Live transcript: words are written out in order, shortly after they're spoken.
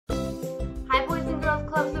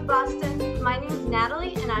Clubs of Boston. My name is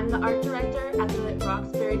Natalie and I'm the art director at the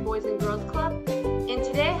Roxbury Boys and Girls Club. And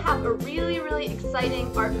today I have a really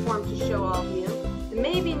exciting art form to show all of you. It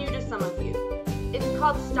may be new to some of you. It's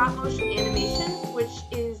called stop motion animation, which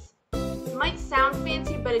might sound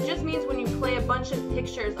fancy, but it just means when you play a bunch of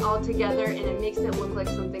pictures all together and it makes it look like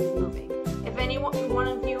something's moving. If one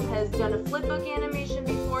of you has done a flipbook animation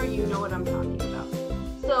before, you know what I'm talking about.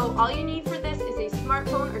 So all you need for this is a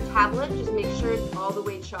smartphone or tablet. Just make sure it's all the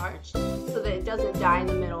way charged so that it doesn't die in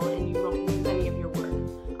the middle and you won't lose any of your work.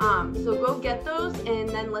 So go get those and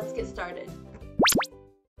then let's get started.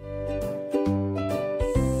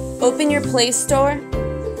 Open your Play Store,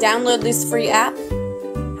 download this free app,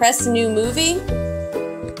 press New Movie,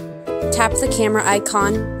 tap the camera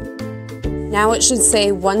icon. Now it should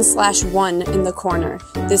say 1/1 in the corner.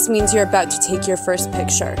 This means you're about to take your first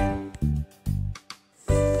picture.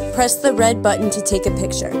 Press the red button to take a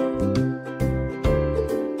picture.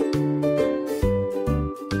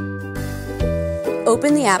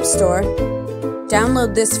 Open the App Store,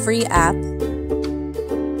 download this free app,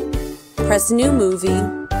 press New Movie,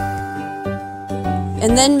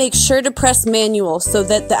 and then make sure to press Manual so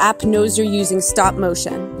that the app knows you're using stop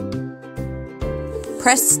motion.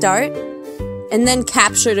 Press Start, and then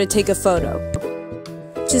Capture to take a photo.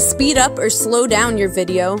 To speed up or slow down your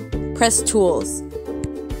video, press Tools.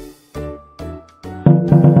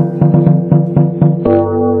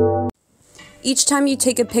 Each time you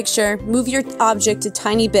take a picture, move your object a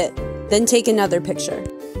tiny bit, then take another picture.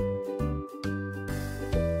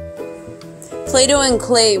 Play-Doh and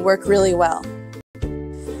clay work really well.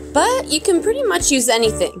 But you can pretty much use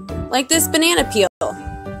anything, like this banana peel.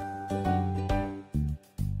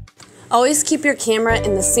 Always keep your camera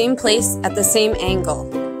in the same place at the same angle,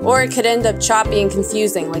 or it could end up choppy and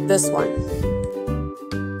confusing like this one.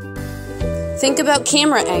 Think about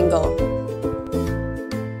camera angle.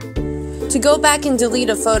 To go back and delete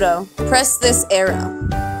a photo, press this arrow.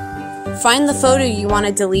 Find the photo you want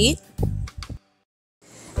to delete,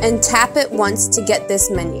 and tap it once to get this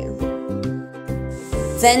menu.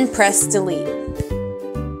 Then press Delete.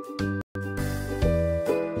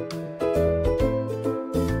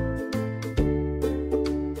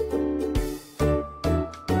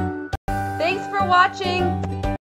 Thanks for watching!